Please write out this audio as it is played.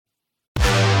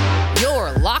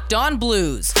Locked On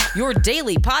Blues, your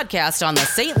daily podcast on the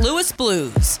St. Louis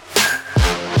Blues.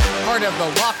 Part of the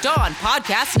Locked On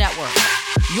Podcast Network,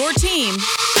 your team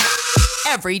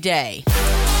every day.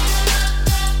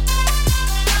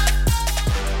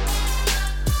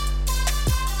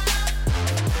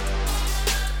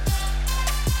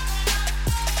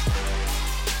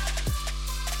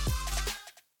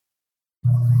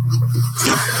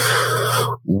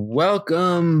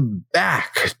 Welcome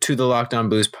back to the Locked On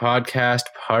Blues podcast,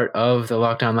 part of the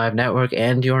Locked On Live Network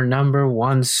and your number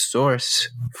one source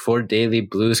for daily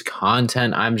Blues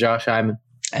content. I'm Josh Hyman.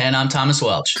 And I'm Thomas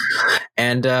Welch.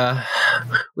 And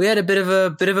we had a bit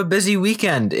of a busy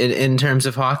weekend in terms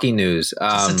of hockey news.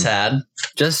 Just a tad.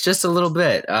 Just a little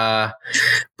bit.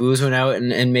 Blues went out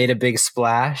and made a big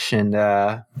splash and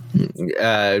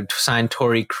signed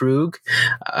Torey Krug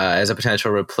as a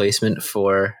potential replacement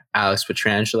for Alex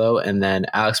Pietrangelo, and then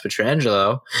Alex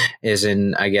Pietrangelo is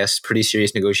in, I guess, pretty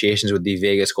serious negotiations with the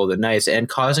Vegas Golden Knights and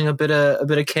causing a bit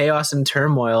of chaos and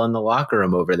turmoil in the locker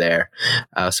room over there.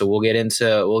 So we'll get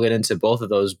into both of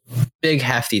those big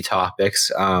hefty topics.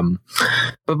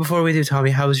 But before we do,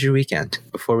 Tommy, how was your weekend?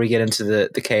 Before we get into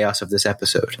the chaos of this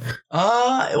episode,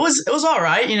 it was all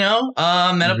right.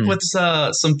 Met up with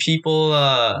some people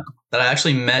that I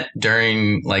actually met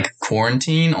during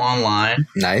quarantine online.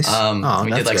 Nice.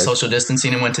 We did social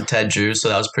distancing and went to Ted Drewes, so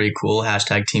that was pretty cool.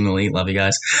 # Team Elite, love you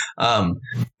guys. And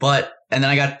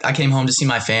then I came home to see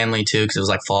my family too, because it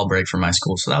was fall break for my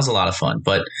school, so that was a lot of fun.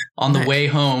 But on the way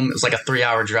home, it was a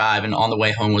 3-hour drive, and on the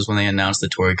way home was when they announced the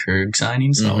Torey Krug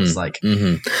signing. So it was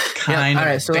barreling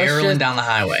down the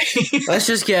highway. let's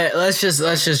just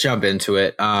jump into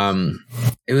it.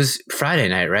 It was Friday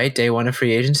night, right? Day one of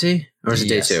free agency, or was it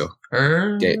day two?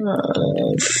 I think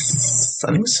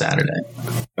it was Saturday.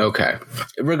 Okay.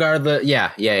 Regardless,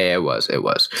 yeah, it was.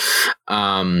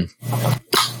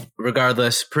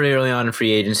 Regardless, pretty early on in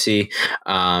free agency,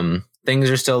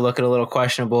 things are still looking a little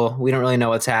questionable. We don't really know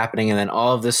what's happening, and then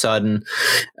all of a sudden,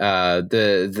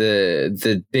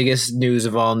 the biggest news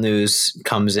of all news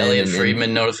comes in. Elliot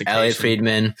Friedman notification. Elliot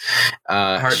Friedman,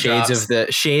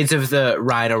 shades of the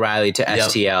Ryan O'Reilly to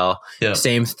STL. Yep.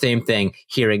 Same thing.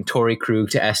 Hearing Torey Krug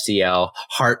to STL.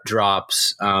 Heart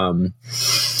drops.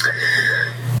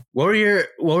 What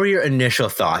were your initial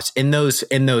thoughts in those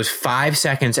 5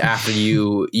 seconds after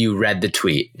you read the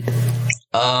tweet?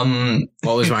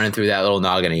 What was running through that little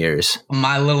noggin of yours?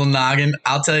 My little noggin.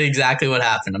 I'll tell you exactly what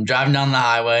happened. I'm driving down the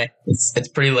highway. It's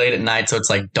pretty late at night, so it's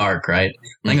dark, right?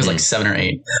 I think it was 7 or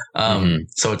 8.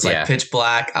 So it's pitch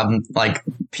black. I'm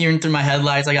peering through my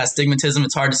headlights. I got astigmatism.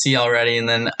 It's hard to see already. And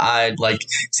then I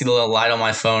see the little light on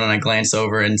my phone, and I glance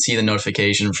over and see the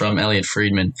notification from Elliot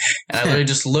Friedman. And I literally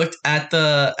just looked at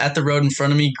the road in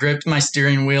front of me, gripped my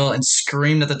steering wheel, and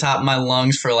screamed at the top of my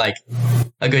lungs for a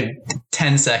good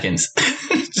 10 seconds.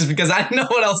 Just because I didn't know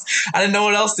what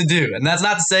else to do. And that's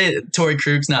not to say Torey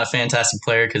Krug's not a fantastic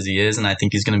player, because he is, and I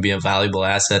think he's going to be a valuable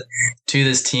asset to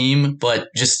this team. But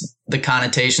just the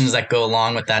connotations that go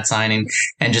along with that signing,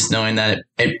 and just knowing that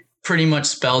it pretty much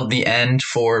spelled the end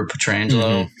for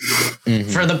Pietrangelo,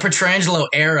 for the Pietrangelo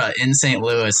era in St.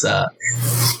 Louis. I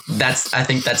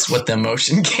think that's what the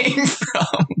emotion came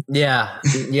from. Yeah.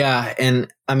 And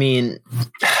I mean,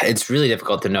 it's really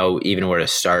difficult to know even where to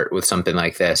start with something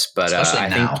like this, but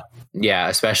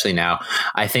especially now.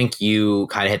 I think you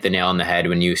kind of hit the nail on the head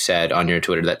when you said on your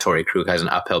Twitter that Torey Krug has an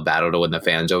uphill battle to win the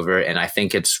fans over. And I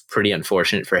think it's pretty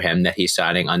unfortunate for him that he's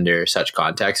signing under such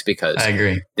context, because I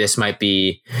agree. This might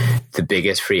be the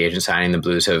biggest free agent signing the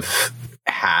Blues have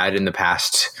had in the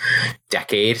past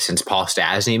decade, since Paul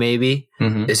Stastny, maybe.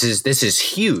 This is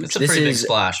huge. It's a pretty big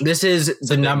splash. This is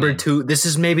the number two. This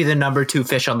is maybe the number 2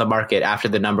 fish on the market, after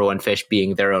the number 1 fish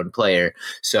being their own player.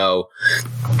 So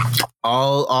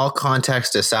all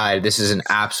context aside, this is an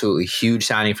absolutely huge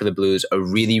signing for the Blues. A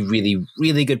really, really,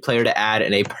 really good player to add,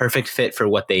 and a perfect fit for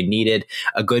what they needed.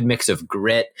 A good mix of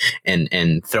grit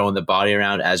and throwing the body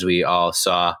around, as we all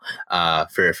saw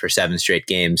for 7 straight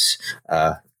games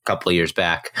couple of years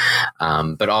back,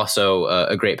 but also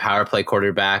a great power play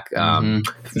quarterback,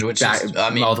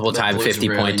 multiple time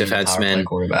 50-point defenseman.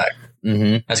 Quarterback.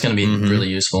 That's going to be really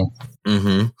useful.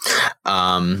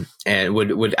 And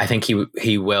would I think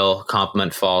he will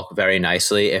complement Falk very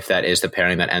nicely if that is the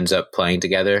pairing that ends up playing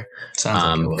together.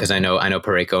 Because I know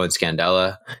Parayko and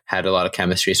Scandella had a lot of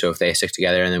chemistry. So if they stick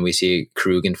together and then we see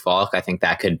Krug and Falk, I think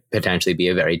that could potentially be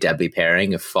a very deadly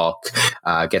pairing if Falk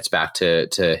gets back to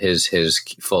his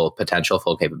full potential,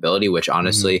 full capability. Which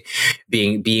honestly,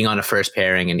 being on a first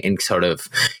pairing and sort of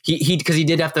because he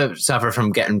did have to suffer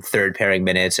from getting third pairing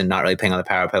minutes and not really playing on the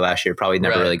power play last year. Probably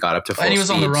never really got up to full And he was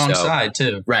speed, on the wrong side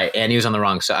too. Right. And he was on the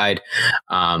wrong side.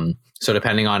 So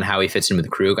depending on how he fits in with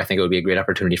Krug, I think it would be a great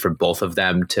opportunity for both of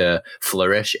them to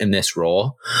flourish in this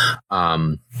role.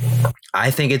 I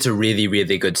think it's a really,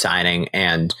 really good signing.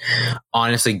 And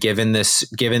honestly, given the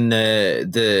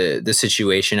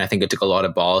situation, I think it took a lot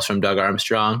of balls from Doug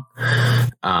Armstrong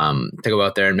to go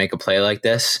out there and make a play like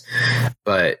this.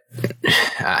 But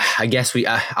I guess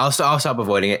I'll stop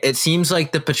avoiding it. It seems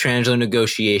like the Pietrangelo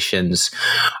negotiations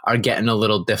are getting a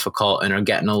little difficult and are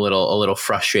getting a little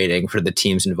frustrating for the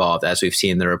teams involved, as we've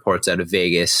seen the reports out of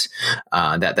Vegas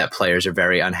that players are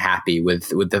very unhappy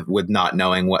with not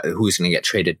knowing who's going to get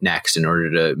traded next in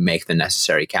order to make the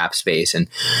necessary cap space. And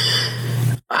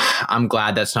I'm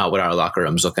glad that's not what our locker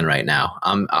room's looking right now.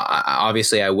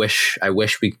 Obviously, I wish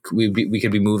we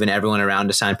could be moving everyone around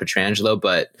to sign Pietrangelo,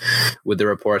 but with the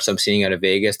reports I'm seeing out of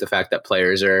Vegas, the fact that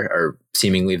players are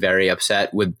seemingly very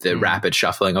upset with the rapid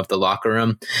shuffling of the locker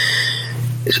room.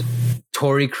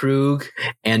 Torey Krug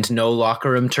and no locker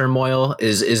room turmoil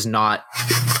is not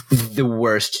the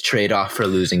worst trade-off for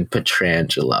losing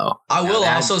Pietrangelo. I will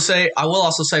also say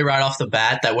right off the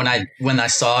bat that when I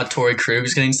saw Torey Krug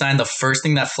was getting signed, the first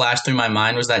thing that flashed through my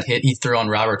mind was that hit he threw on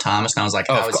Robert Thomas, and I was like,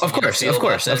 of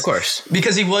course.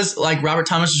 Because he was like, Robert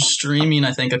Thomas was streaming,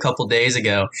 I think, a couple days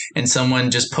ago, and someone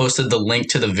just posted the link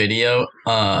to the video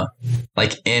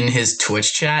like in his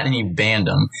Twitch chat, and he banned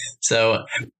him. So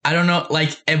I don't know,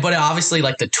 but obviously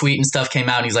like the tweet and stuff came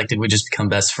out, and he's like, did we just become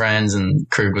best friends? And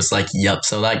Krug was like, yep.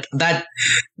 So like that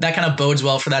kind of bodes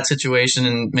well for that situation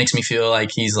and makes me feel like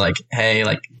he's like, hey,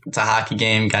 like it's a hockey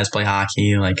game, guys play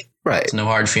hockey, like right. There's no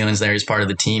hard feelings there. He's part of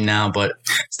the team now, but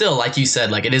still, like you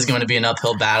said, like it is going to be an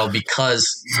uphill battle because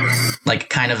like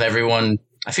kind of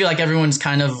I feel like everyone's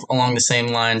kind of along the same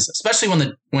lines, especially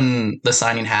when the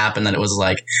signing happened, that it was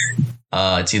like,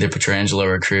 it's either Pietrangelo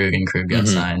or Krug, and Krug got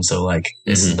signed. So like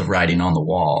this is the writing on the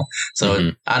wall.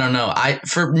 So I don't know.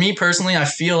 For me personally, I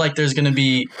feel like there's going to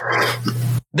be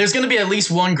at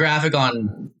least one graphic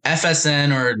on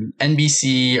FSN or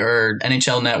NBC or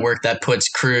NHL Network that puts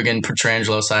Krug and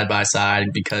Pietrangelo side by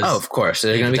side, because of course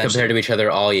they're going to be compared to each other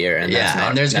all year, and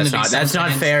that's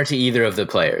not fair to either of the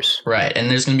players, right? And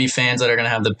there's going to be fans that are going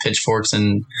to have the pitchforks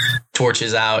and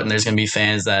torches out, and there's going to be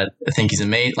fans that think he's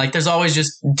amazing. Like there's always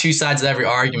just two sides of every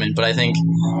argument, but I think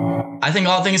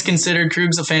all things considered,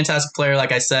 Krug's a fantastic player.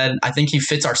 Like I said, I think he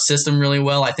fits our system really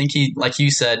well. I think he, like you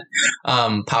said,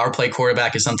 power play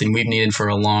quarterback is something we've needed for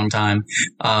a long time.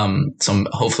 So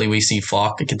hopefully we see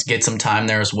Falk get some time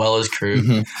there as well as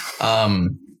Krug.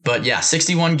 But yeah,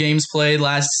 61 games played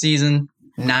last season,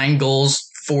 9 goals,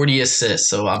 40 assists.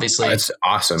 So obviously that's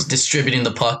awesome. Distributing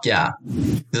the puck. Yeah.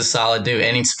 He's a solid dude.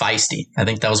 And he's feisty. I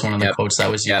think that was one of the quotes that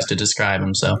was used to describe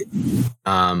him. So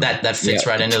that fits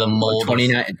right into the mold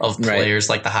of players,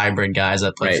 like the hybrid guys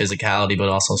that play physicality, but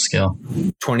also skill.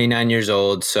 29 years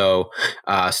old. So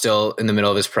still in the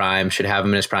middle of his prime, should have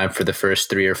him in his prime for the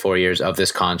first 3 or 4 years of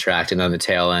this contract. And then the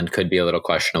tail end could be a little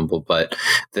questionable, but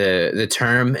the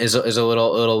term is a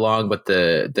little long, but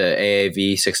the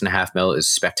AAV $6.5 million is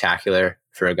spectacular.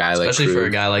 For a guy especially for a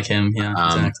guy like him,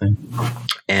 exactly.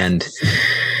 And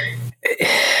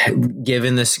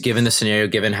given the scenario,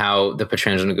 given how the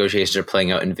Pietrangelo negotiations are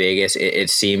playing out in Vegas, it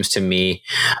seems to me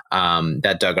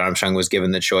that Doug Armstrong was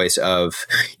given the choice of,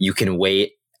 you can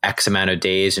wait X amount of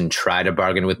days and try to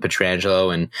bargain with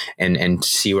Pietrangelo and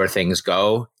see where things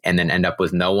go, and then end up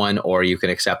with no one, or you can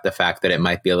accept the fact that it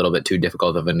might be a little bit too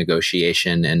difficult of a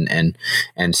negotiation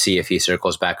and see if he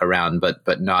circles back around,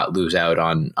 but not lose out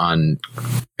on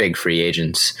big free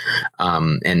agents.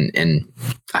 And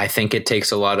I think it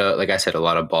takes a lot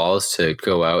of balls to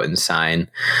go out and sign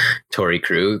Torey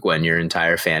Krug when your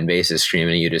entire fan base is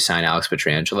screaming at you to sign Alex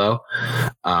Pietrangelo.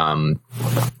 I'm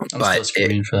still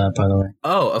screaming for that, by the way.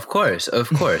 Oh, of course.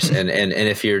 and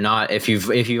if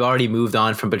you've already moved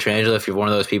on from Pietrangelo, if you're one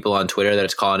of those people on Twitter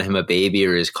that's calling him a baby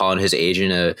or is calling his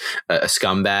agent a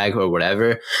scumbag or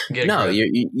whatever,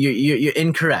 you're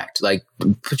incorrect. Like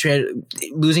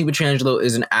losing Pietrangelo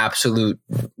is an absolute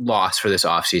loss for this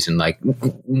offseason. Like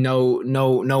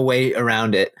no way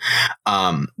around it.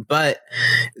 But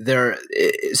there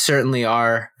certainly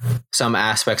are some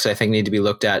aspects I think need to be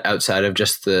looked at outside of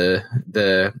just the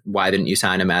why didn't you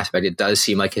sign him aspect. It does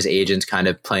seem like his agent's kind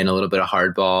of playing a little bit of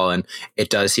hardball, and it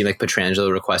does seem like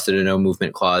Pietrangelo requested a no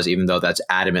movement clause, even though that's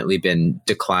adamantly been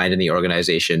declined in the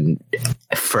organization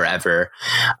forever.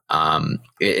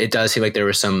 it does seem like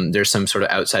there's some sort of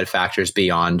outside factors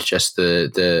beyond just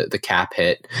the cap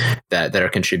hit that are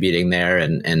contributing there,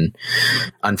 and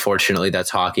unfortunately that's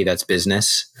hockey, that's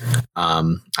business. I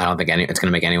don't think it's going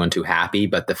to make anyone too happy,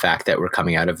 but the fact that we're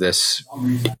coming out of this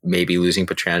maybe losing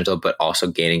Pietrangelo but also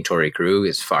gaining Torrey Krug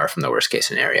is far from the worst case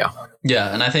scenario.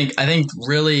 Yeah, and I think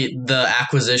really the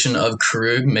acquisition of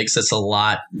Krug makes this a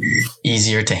lot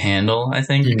easier to handle, I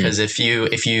think, because if you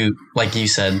like you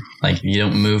said, like you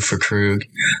don't move for Krug,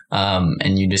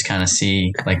 and you just kind of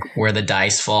see like where the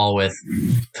dice fall with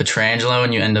Pietrangelo,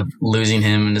 and you end up losing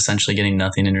him and essentially getting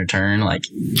nothing in return, like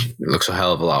it looks a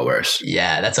hell of a lot worse.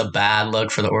 Yeah, that's a bad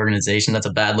look for the organization. That's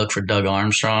a bad look for Doug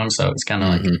Armstrong. So it's kind of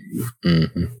like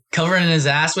covering his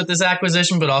ass with this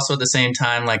acquisition, but also at the same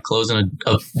time, like closing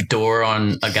a door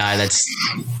on a guy that's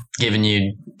given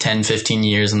you 10, 15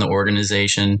 years in the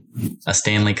organization, a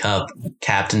Stanley Cup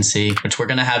captaincy, which we're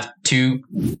going to have two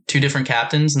different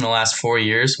captains in the last 4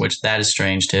 years, which that is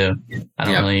strange too. I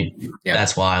don't really,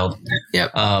 that's wild.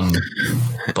 Yep.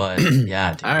 But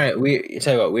yeah. Dude. All right.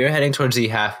 Tell you what, we are heading towards the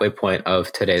halfway point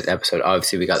of today's episode.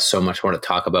 Obviously we got so much more to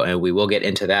talk about and we will get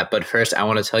into that. But first I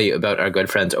want to tell you about our good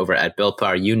friends over at Built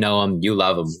Bar. You know them, you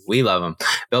love them, we love them.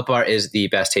 Built Bar is the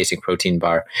best tasting protein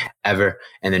bar ever.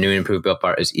 And the new and improved Built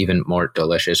Bar is even more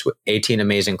delicious with 18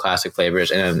 amazing classic flavors,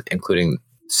 and including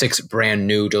 6 brand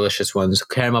new delicious ones: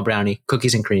 caramel brownie,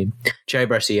 cookies and cream, cherry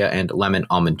barcia, and lemon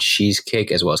almond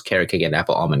cheesecake, as well as carrot cake and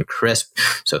apple almond crisp.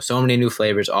 So many new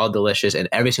flavors, all delicious, and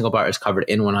every single bar is covered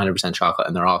in 100% chocolate,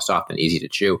 and they're all soft and easy to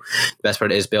chew. The best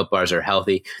part is Built Bars are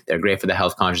healthy. They're great for the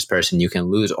health conscious person. You can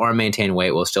lose or maintain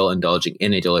weight while still indulging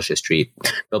in a delicious treat.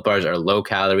 Built Bars are low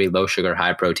calorie, low sugar,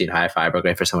 high protein, high fiber,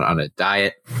 great for someone on a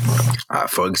diet.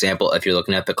 For example, if you're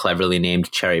looking at the cleverly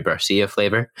named cherry barcia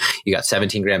flavor, you got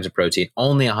 17 grams of protein,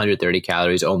 only 130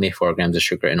 calories, only 4 grams of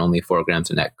sugar, and only 4 grams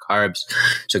of net carbs.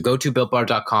 So go to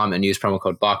BuiltBar.com and use promo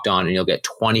code LOCKEDON, and you'll get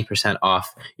 20%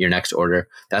 off your next order.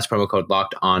 That's promo code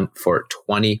LOCKEDON for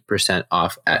 20%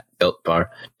 off at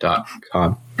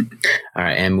BuiltBar.com. All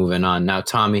right, and moving on. Now,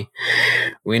 Tommy,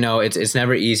 we know it's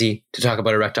never easy to talk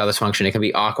about erectile dysfunction. It can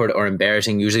be awkward or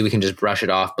embarrassing. Usually we can just brush it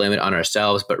off, blame it on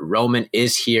ourselves, but Roman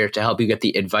is here to help you get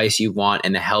the advice you want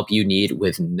and the help you need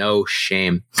with no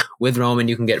shame. With Roman,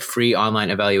 you can get free online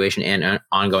evaluation and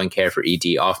ongoing care for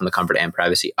ED, all from the comfort and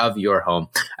privacy of your home.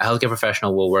 A healthcare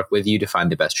professional will work with you to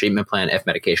find the best treatment plan. If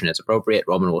medication is appropriate,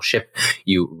 Roman will ship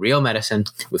you real medicine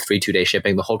with free 2-day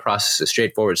shipping. The whole process is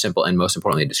straightforward, simple, and most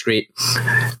importantly, discreet.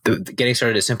 The getting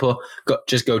started is simple.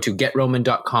 Just go to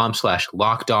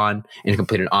getroman.com/lockedon and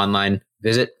complete an online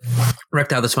visit.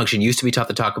 Erectile dysfunction used to be tough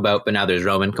to talk about, but now there's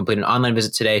Roman. Complete an online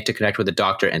visit today to connect with a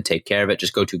doctor and take care of it.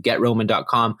 Just go to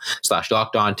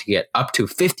getroman.com/lockedon to get up to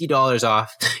 $50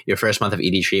 off your first month of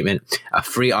ED treatment, a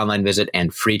free online visit,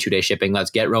 and free 2-day shipping. Let's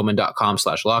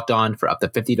getroman.com/lockedon for up to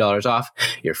 $50 off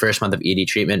your first month of ED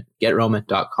treatment.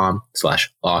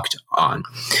 Getroman.com/lockedon.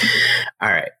 All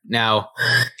right. Now,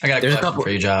 I got a question for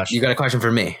you, Josh. You got a question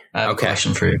for me? I have a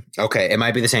question for you. Okay. It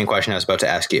might be the same question I was about to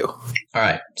ask you. All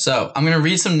right. So I'm going to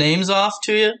read some names off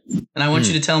to you, and I want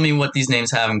you to tell me what these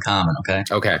names have in common, okay?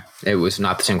 Okay. It was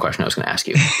not the same question I was going to ask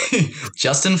you.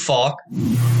 Justin Falk,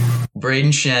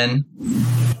 Braden Shen,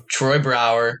 Troy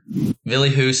Brower, Ville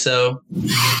Husso,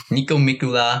 Nico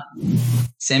Mikula,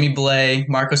 Sammy Blais,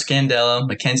 Marco Scandella,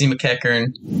 Mackenzie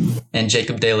McEachern, and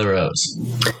Jacob De La Rose.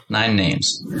 9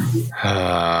 names.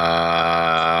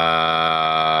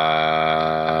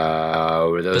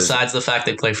 Besides the fact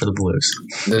they play for the Blues.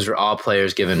 Those were all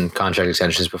players given contract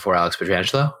extensions before Alex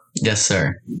Pietrangelo? Yes,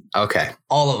 sir. Okay.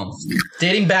 All of them.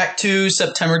 Dating back to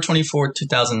September 24th,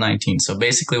 2019. So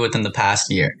basically within the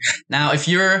past year. Now, if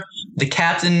you're the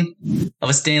captain of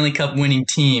a Stanley Cup winning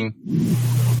team,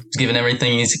 given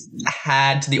everything he's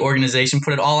had to the organization,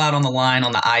 put it all out on the line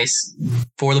on the ice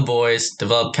for the boys,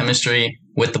 develop chemistry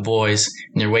with the boys,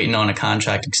 and you're waiting on a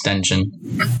contract extension.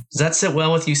 Does that sit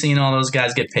well with you, seeing all those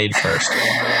guys get paid first?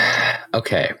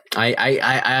 Okay.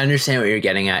 I understand what you're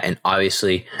getting at, and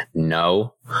obviously,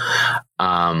 no.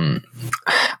 I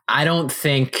don't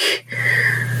think...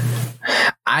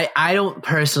 I don't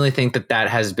personally think that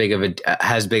has big of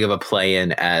a play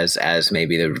in as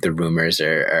maybe the rumors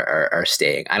are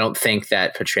staying. I don't think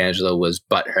that Pietrangelo was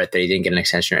butthurt that he didn't get an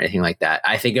extension or anything like that.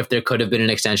 I think if there could have been an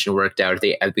extension worked out at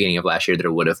the beginning of last year, there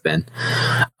would have been.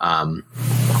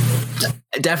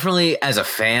 Definitely as a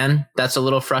fan, that's a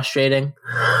little frustrating.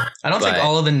 I don't think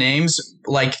all of the names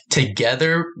like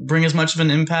together bring as much of an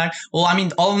impact. Well, I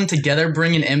mean, all of them together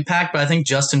bring an impact, but I think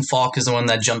Justin Falk is the one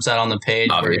that jumps out on the page.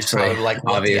 Obviously. Where it's like,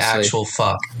 what the actual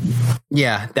fuck?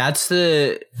 Yeah, that's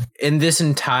in this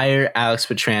entire Alex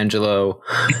Pietrangelo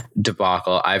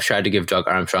debacle, I've tried to give Doug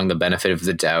Armstrong the benefit of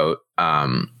the doubt,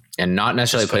 and not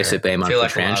necessarily place the blame on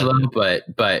Pietrangelo,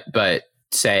 but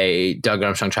say Doug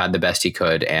Armstrong tried the best he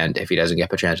could, and if he doesn't get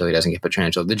Pietrangelo, he doesn't get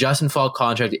Pietrangelo. The Justin Falk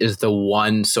contract is the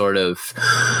one sort of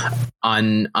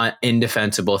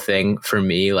indefensible thing for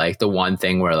me, like the one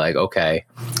thing where like, okay,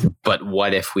 but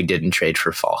what if we didn't trade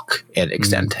for Falk and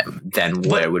extend him? Then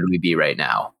where would we be right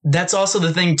now? That's also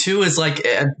the thing too, is like,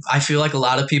 I feel like a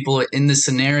lot of people in this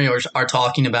scenario are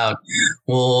talking about,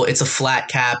 well, it's a flat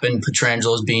cap and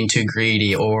Pietrangelo is being too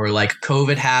greedy, or like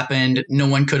COVID happened, no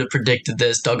one could have predicted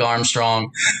this, Doug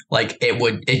Armstrong, like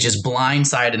it just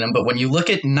blindsided him. But when you look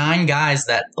at 9 guys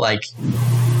that like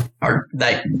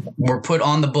that were put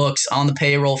on the books, on the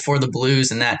payroll for the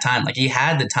Blues in that time, like he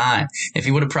had the time. If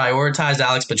he would have prioritized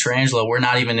Alex Pietrangelo, we're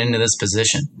not even into this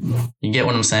position. You get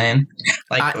what I'm saying?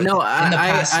 Like,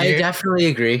 I definitely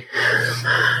agree.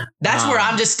 That's where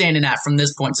I'm just standing at from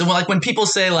this point. So like when people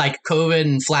say like COVID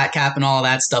and flat cap and all of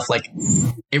that stuff, like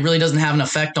it really doesn't have an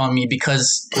effect on me,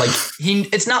 because like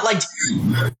it's not like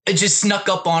it just snuck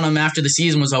up on him after the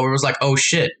season was over. It was like, oh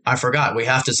shit, I forgot, we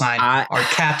have to sign our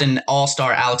captain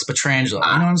all-star Alex Pietrangelo. You know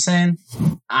what I'm saying?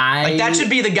 Like that should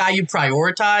be the guy you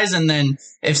prioritize, and then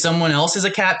if someone else is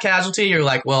a cap casualty, you're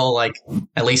like, well, like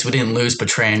at least we didn't lose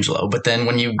Pietrangelo. But then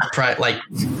when you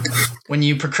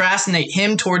procrastinate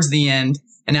him towards the end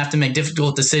and have to make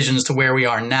difficult decisions to where we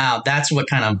are now, that's what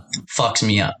kind of fucks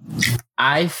me up.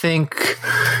 I think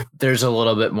there's a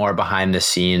little bit more behind the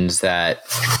scenes that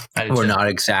we're not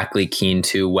exactly keen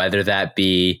to, whether that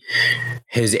be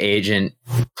his agent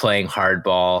playing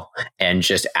hardball and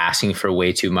just asking for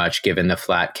way too much given the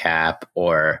flat cap,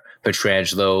 or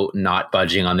Pietrangelo not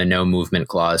budging on the no movement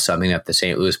clause, something that the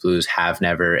St. Louis Blues have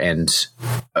never, and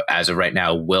as of right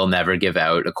now will never give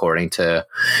out according to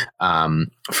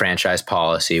franchise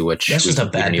policy, which that's just a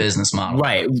bad business model.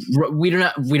 Right. We don't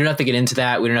have to get into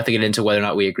that. We don't have to get into whether or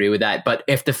not we agree with that. But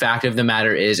if the fact of the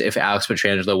matter is, if Alex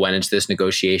Pietrangelo went into this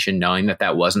negotiation knowing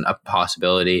that wasn't a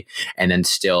possibility and then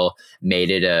still made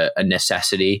it a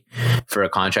necessity for a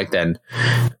contract, then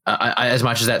as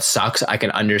much as that sucks, I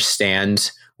can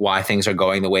understand why things are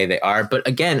going the way they are. But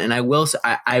again, and I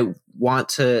want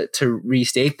to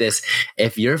restate this,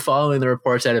 if you're following the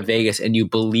reports out of Vegas and you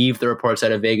believe the reports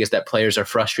out of Vegas that players are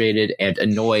frustrated and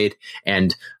annoyed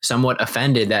and somewhat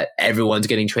offended that everyone's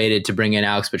getting traded to bring in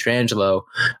Alex Pietrangelo,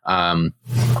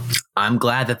 I'm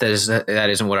glad that that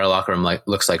isn't what our locker room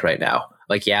looks like right now.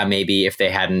 Like, yeah, maybe if they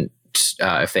hadn't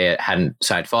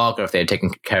signed Falk, or if they had taken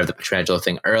care of the Pietrangelo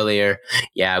thing earlier,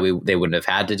 they wouldn't have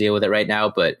had to deal with it right now.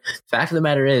 But the fact of the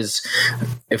matter is,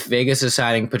 if Vegas is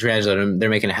signing Pietrangelo, they're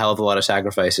making a hell of a lot of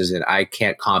sacrifices, and I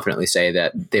can't confidently say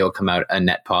that they will come out a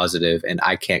net positive, and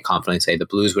I can't confidently say the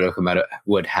Blues would have come out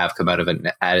of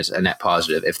as a net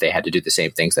positive if they had to do the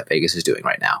same things that Vegas is doing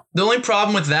right now. The only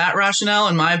problem with that rationale,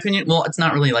 in my opinion, well, it's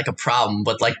not really like a problem,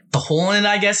 but like the hole in it,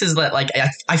 I guess, is that like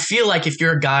I feel like if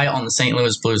you're a guy on the St.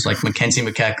 Louis Blues, like Mackenzie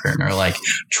McEachern or like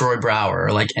Troy Brouwer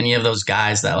or like any of those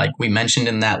guys that like we mentioned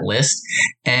in that list,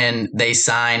 and they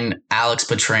sign Alex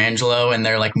Pietrangelo and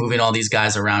they're like moving all these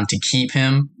guys around to keep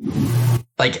him,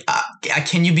 like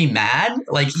can you be mad?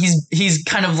 Like he's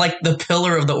kind of like the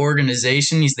pillar of the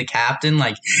organization. He's the captain.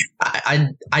 Like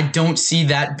I don't see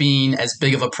that being as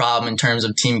big of a problem in terms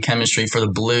of team chemistry for the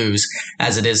Blues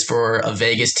as it is for a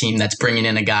Vegas team that's bringing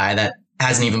in a guy that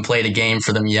hasn't even played a game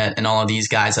for them yet, and all of these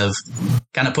guys have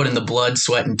kind of put in the blood,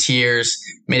 sweat, and tears,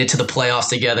 made it to the playoffs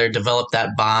together, developed that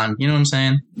bond. You know what I'm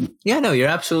saying? Yeah, no, you're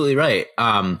absolutely right.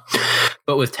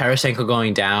 But with Tarasenko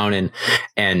going down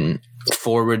and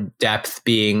forward depth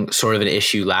being sort of an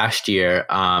issue last year,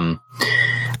 okay,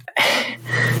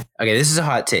 this is a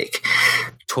hot take.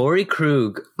 Torrey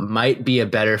Krug might be a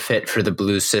better fit for the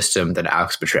Blues system than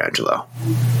Alex Pietrangelo.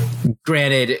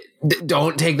 Granted,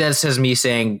 don't take that as me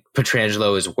saying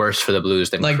Pietrangelo is worse for the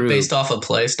Blues than Krug. Based off of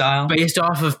play style? Based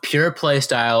off of pure play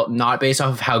style, not based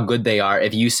off of how good they are.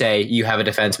 If you say you have a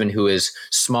defenseman who is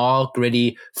small,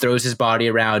 gritty, throws his body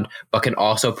around, but can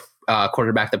also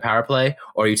quarterback the power play,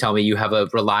 or you tell me you have a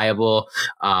reliable,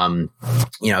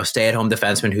 stay-at-home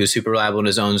defenseman who's super reliable in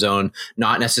his own zone,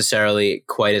 not necessarily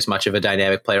quite as much of a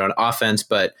dynamic player on offense,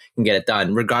 but can get it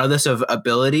done. Regardless of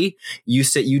ability, you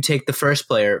take the first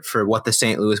player for what the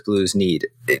St. Louis Blues need.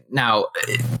 Now,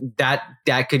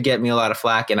 that could get me a lot of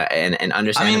flack, and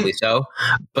understandably so.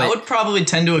 But I would probably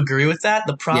tend to agree with that.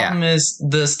 The problem is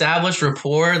the established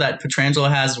rapport that Pietrangelo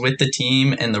has with the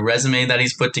team and the resume that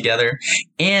he's put together,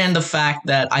 and the fact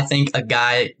that I think a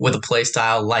guy with a play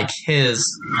style like his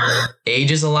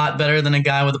ages a lot better than a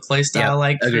guy with a play style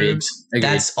like Krug's.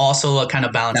 That's also a kind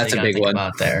of balance that you got to think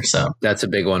about there. So that's a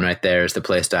big one right there, is the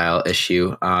play style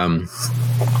issue.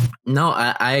 No,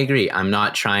 I agree. I'm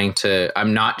not trying to.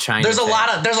 There's a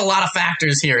lot of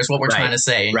factors here, is what we're trying to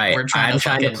say. Right. We're trying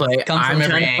to play. Come from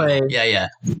every angle. Yeah.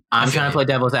 I'm trying to play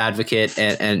devil's advocate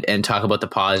and talk about the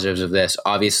positives of this.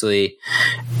 Obviously,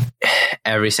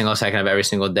 every single second of every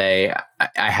single day,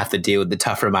 I have to deal with the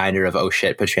tough reminder of, oh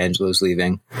shit, Pietrangelo's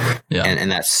leaving. Yeah.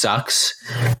 And that sucks.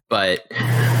 But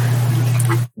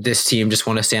this team just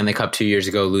won a Stanley Cup 2 years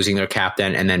ago, losing their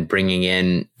captain and then bringing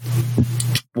in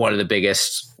one of the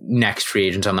biggest next free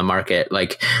agents on the market.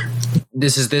 Like,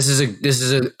 this is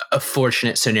a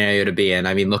fortunate scenario to be in.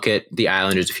 I mean, look at the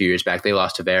Islanders a few years back. They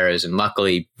lost Tavares and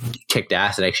luckily kicked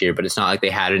ass next year, but it's not like they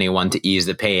had anyone to ease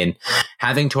the pain.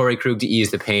 Having Torrey Krug to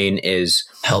ease the pain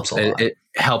helps a lot. It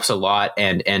helps a lot,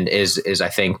 and is I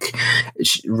think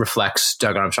reflects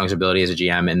Doug Armstrong's ability as a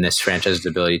GM and this franchise's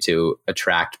ability to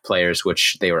attract players,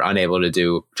 which they were unable to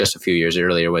do just a few years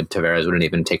earlier when Tavares wouldn't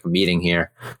even take a meeting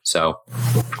here. So,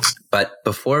 but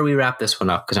before we wrap this one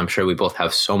up, because I'm sure we both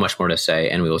have so much more to say,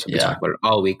 and we will be talking about it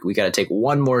all week, we got to take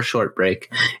one more short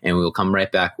break, and we will come right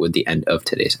back with the end of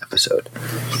today's episode.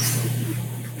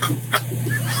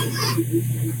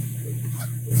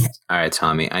 All right,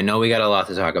 Tommy, I know we got a lot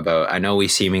to talk about. I know we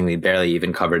seemingly barely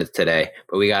even covered it today,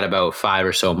 but we got about 5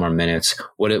 or so more minutes.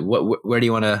 How do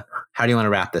you want to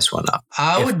wrap this one up?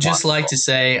 I would just like to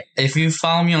say, if you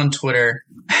follow me on Twitter,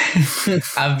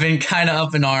 I've been kind of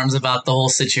up in arms about the whole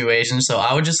situation. So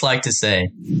I would just like to say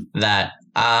that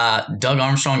Doug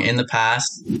Armstrong in the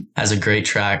past has a great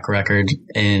track record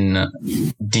in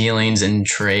dealings and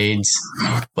trades,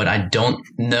 but I don't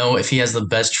know if he has the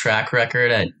best track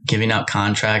record at giving out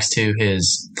contracts to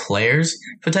his players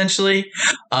potentially.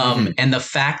 And the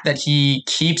fact that he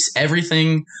keeps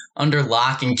everything under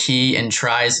lock and key and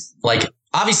tries, like,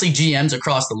 obviously GMs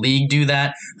across the league do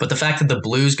that, but the fact that the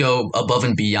Blues go above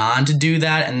and beyond to do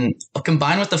that, and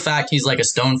combined with the fact he's like a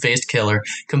stone-faced killer,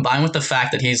 combined with the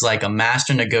fact that he's like a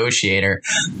master negotiator,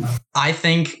 I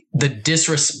think the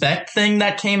disrespect thing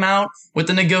that came out with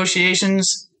the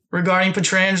negotiations regarding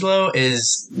Pietrangelo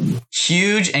is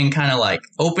huge and kind of like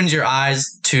opens your eyes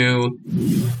to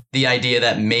the idea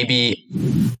that maybe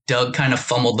Doug kind of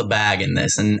fumbled the bag in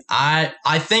this. And I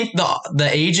think the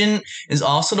agent is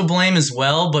also to blame as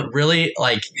well, but really,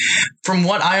 like, from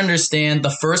what I understand,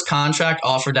 the first contract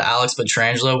offered to Alex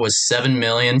Pietrangelo was $7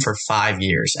 million for 5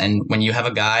 years. And when you have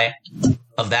a guy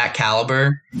of that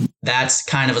caliber, that's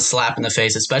kind of a slap in the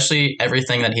face, especially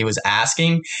everything that he was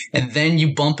asking. And then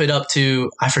you bump it up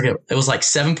to, I forget, it was like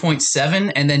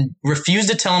 7.7, and then refuse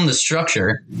to tell him the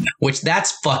structure, which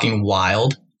that's fucking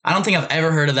wild. I don't think I've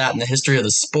ever heard of that in the history of the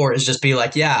sport, is just be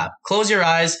like, yeah, close your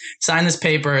eyes, sign this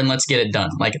paper, and let's get it done.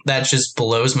 Like, that just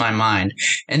blows my mind.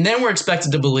 And then we're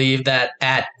expected to believe that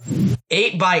at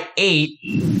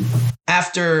 8x8,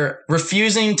 after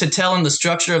refusing to tell him the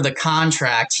structure of the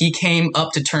contract, he came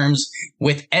up to terms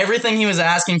with everything he was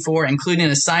asking for, including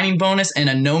a signing bonus and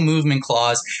a no movement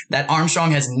clause that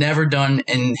Armstrong has never done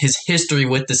in his history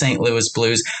with the St. Louis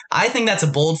Blues. I think that's a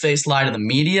bold-faced lie to the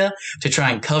media to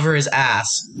try and cover his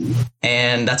ass.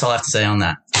 And that's all I have to say on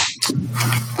that.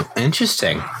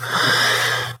 Interesting.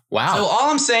 Wow. So all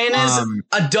I'm saying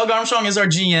is Doug Armstrong is our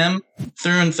GM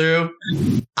through and through.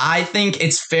 I think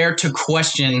it's fair to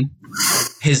question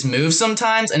his moves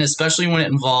sometimes, and especially when it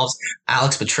involves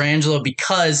Alex Pietrangelo,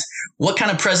 because what kind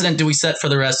of precedent do we set for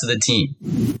the rest of the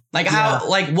team? Like,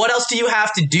 what else do you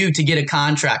have to do to get a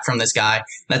contract from this guy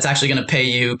that's actually going to pay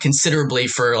you considerably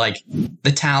for, like,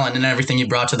 the talent and everything you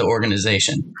brought to the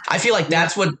organization? I feel like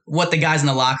that's what the guys in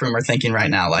the locker room are thinking right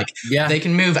now. Like, they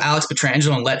can move Alex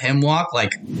Pietrangelo and let him walk.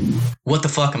 Like, what the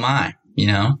fuck am I? You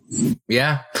know?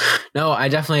 Yeah. No, I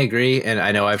definitely agree. And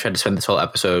I know I've tried to spend this whole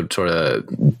episode sort of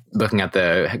looking at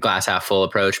the glass half full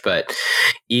approach, but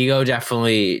ego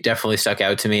definitely stuck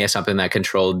out to me as something that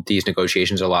controlled these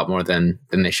negotiations a lot more than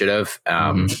they should have.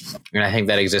 And I think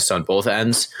that exists on both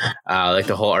ends. Like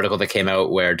the whole article that came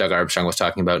out where Doug Armstrong was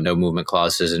talking about no movement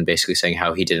clauses and basically saying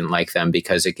how he didn't like them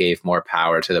because it gave more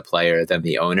power to the player than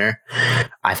the owner.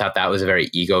 I thought that was a very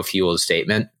ego-fueled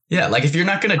statement. Yeah, like if you're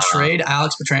not going to trade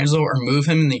Alex Pietrangelo or move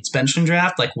him in the expansion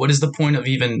draft, like what is the point of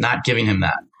even not giving him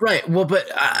that? Right. Well, but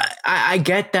I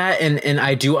get that, and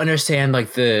I do understand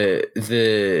like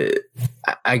the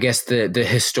I guess the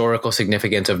historical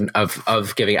significance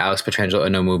of giving Alex Pietrangelo a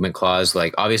no movement clause.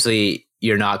 Like obviously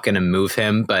you're not going to move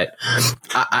him, but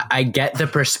I get the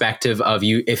perspective of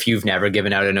you. If you've never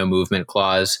given out a no movement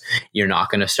clause, you're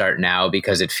not going to start now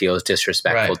because it feels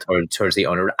disrespectful towards the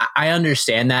owner. I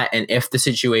understand that. And if the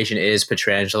situation is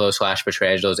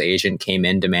Pietrangelo/Pietrangelo's agent came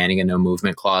in demanding a no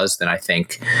movement clause, then I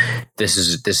think this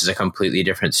is a completely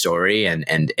different story. And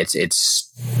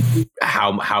it's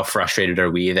how frustrated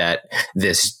are we that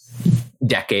this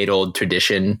decade-old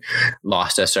tradition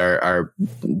lost us our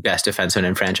best defenseman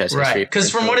in franchise history. Right,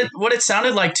 because from what it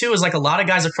sounded like too is like a lot of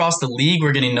guys across the league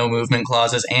were getting no movement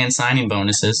clauses and signing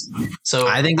bonuses. So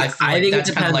I think it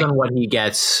depends on what he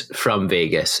gets from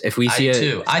Vegas. If we see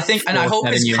I hope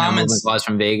his comments clause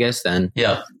from Vegas, then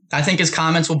yeah. I think his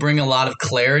comments will bring a lot of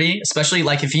clarity, especially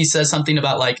like if he says something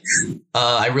about like,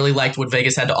 I really liked what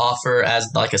Vegas had to offer as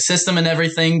like a system and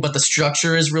everything, but the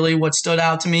structure is really what stood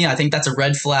out to me. I think that's a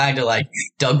red flag to like,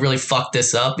 Doug really fucked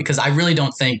this up because I really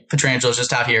don't think Pietrangelo's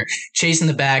just out here chasing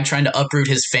the bag, trying to uproot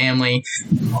his family,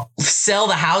 sell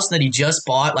the house that he just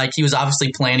bought. Like he was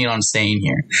obviously planning on staying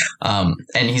here.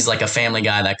 And he's like a family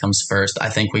guy that comes first. I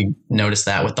think we noticed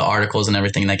that with the articles and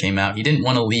everything that came out. He didn't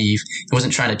want to leave. He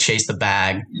wasn't trying to chase the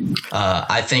bag.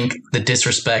 I think the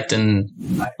disrespect and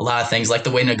a lot of things like the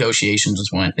way negotiations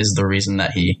went is the reason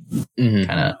that he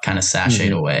kind of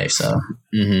sashayed away. So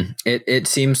it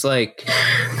seems like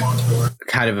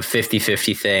kind of a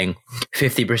 50-50 thing.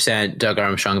 50% Doug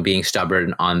Armstrong being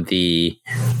stubborn on the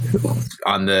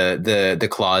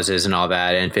clauses and all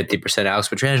that, and 50% Alex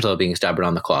Pietrangelo being stubborn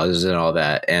on the clauses and all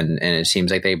that. And it seems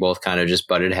like they both kind of just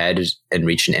butted heads and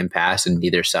reached an impasse, and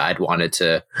neither side wanted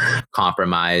to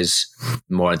compromise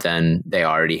more than they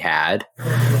already had.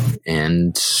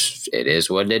 And it is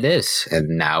what it is.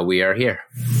 And now we are here.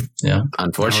 Yeah.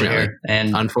 Unfortunately.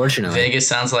 And unfortunately, Vegas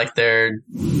sounds like they're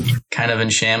kind of in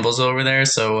shambles over there.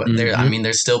 So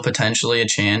there's still potentially a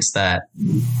chance that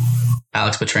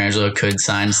Alex Pietrangelo could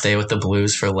sign and stay with the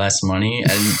Blues for less money,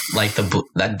 and like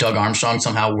that Doug Armstrong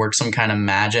somehow worked some kind of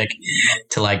magic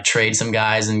to like trade some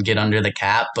guys and get under the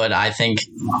cap. But I think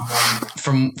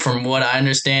from what I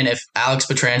understand, if Alex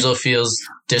Pietrangelo feels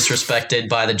disrespected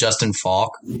by the Justin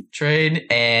Falk trade,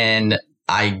 and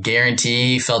I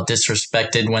guarantee he felt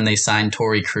disrespected when they signed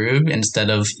Torrey Krug instead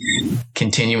of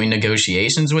continuing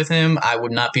negotiations with him, I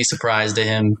would not be surprised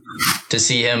to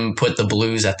see him put the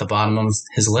Blues at the bottom of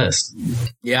his list.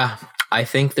 Yeah. I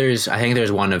think there's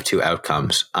one of two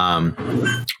outcomes.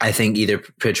 I think either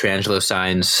Pietrangelo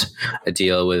signs a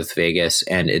deal with Vegas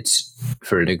and it's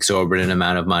for an exorbitant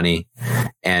amount of money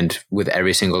and with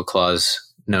every single clause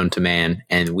known to man,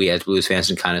 and we as Blues fans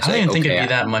can kind of say, I don't think it'd be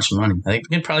that much money. I think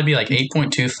it'd probably be like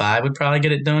 8.25 would probably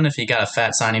get it done if he got a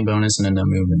fat signing bonus and a no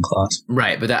movement clause.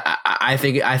 Right, but I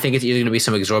think it's either going to be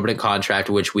some exorbitant contract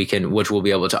which we'll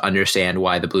be able to understand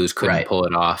why the Blues couldn't pull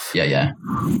it off. Yeah.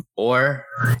 Or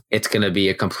it's going to be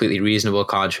a completely reasonable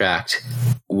contract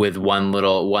with one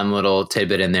little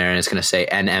tidbit in there, and it's going to say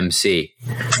NMC,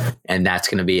 and that's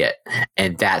going to be it,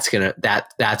 and that's going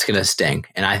to sting.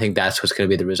 And I think that's what's going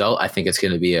to be the result. I think it's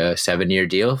going to be a 7-year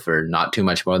deal for not too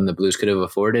much more than the Blues could have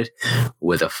afforded,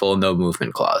 with a full no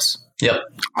movement clause. Yep,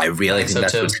 I really think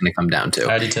that's what it's going to come down to.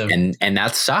 I do too. And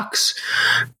that sucks.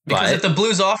 Because if the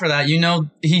Blues offer that,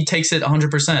 he takes it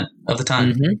 100% of the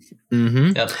time.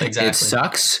 Yep, exactly. It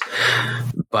sucks,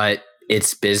 but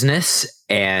it's business,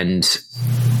 and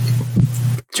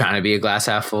trying to be a glass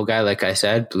half full guy, like I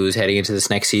said, Blues heading into this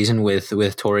next season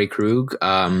with Torrey Krug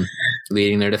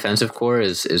leading their defensive core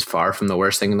is far from the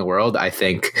worst thing in the world. I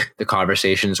think the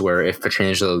conversations where if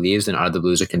Pietrangelo leaves, then are the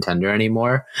Blues a contender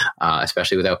anymore,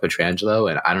 especially without Pietrangelo?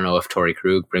 And I don't know if Torrey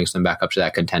Krug brings them back up to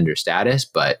that contender status,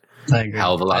 but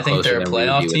hell of a lot I think they're a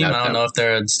playoff team. I don't know if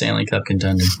they're a Stanley Cup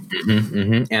contender.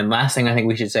 And last thing I think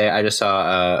we should say, I just saw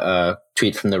a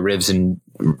tweet from the Rivs and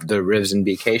the Rivs and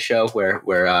BK show where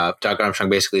Doug Armstrong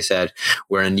basically said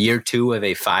we're in year 2 of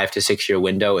a 5 to 6 year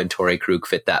window, and Torrey Krug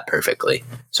fit that perfectly.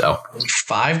 So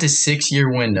 5 to 6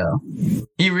 year window.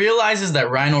 He realizes that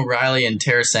Ryan O'Reilly and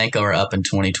Tarasenko are up in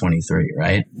 2023,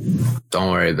 right?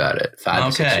 Don't worry about it. 5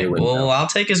 to 6 year window. Well, I'll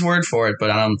take his word for it, but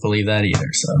I don't believe that either.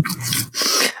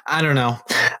 So I don't know.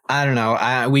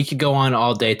 We could go on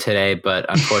all day today, but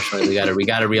unfortunately, we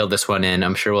gotta reel this one in.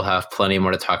 I'm sure we'll have plenty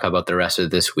more to talk about the rest of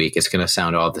this week. It's gonna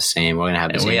sound all the same. We're gonna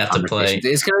have the same. We have to play.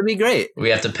 It's gonna be great. We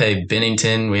have to pay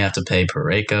Binnington. We have to pay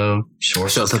Parayko.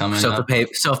 Shorts is coming up.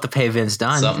 Still have to pay Vince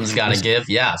Dunn. Something's got to give.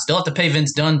 Yeah, still have to pay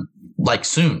Vince Dunn like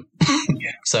soon.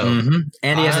 So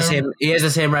and he has the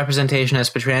same representation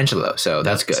as Pietrangelo, so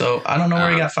that's good. So I don't know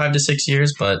where he got 5 to 6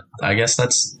 years, but I guess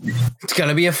it's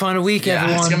gonna be a fun week.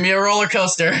 Everyone. It's gonna be a roller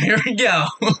coaster. Here we go.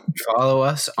 Follow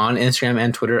us on Instagram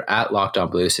and Twitter at Locked On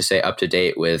Blues to stay up to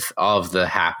date with all of the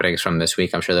happenings from this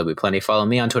week. I'm sure there'll be plenty. Follow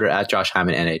me on Twitter at Josh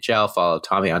Hyman NHL. Follow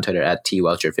Tommy on Twitter at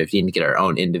TWelcher15 to get our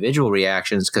own individual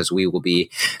reactions, because we will be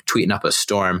tweeting up a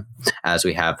storm as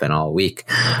we have been all week.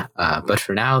 But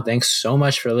for now, thanks so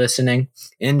much for listening.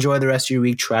 Enjoy the rest of your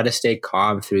week. Try to stay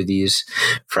calm through these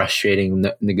frustrating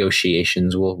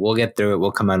negotiations. We'll get through it.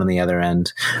 We'll come out on the other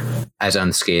end as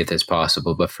unscathed as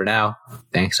possible. But for now,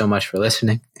 thanks so much for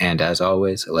listening. And as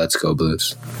always, let's go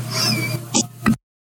Blues.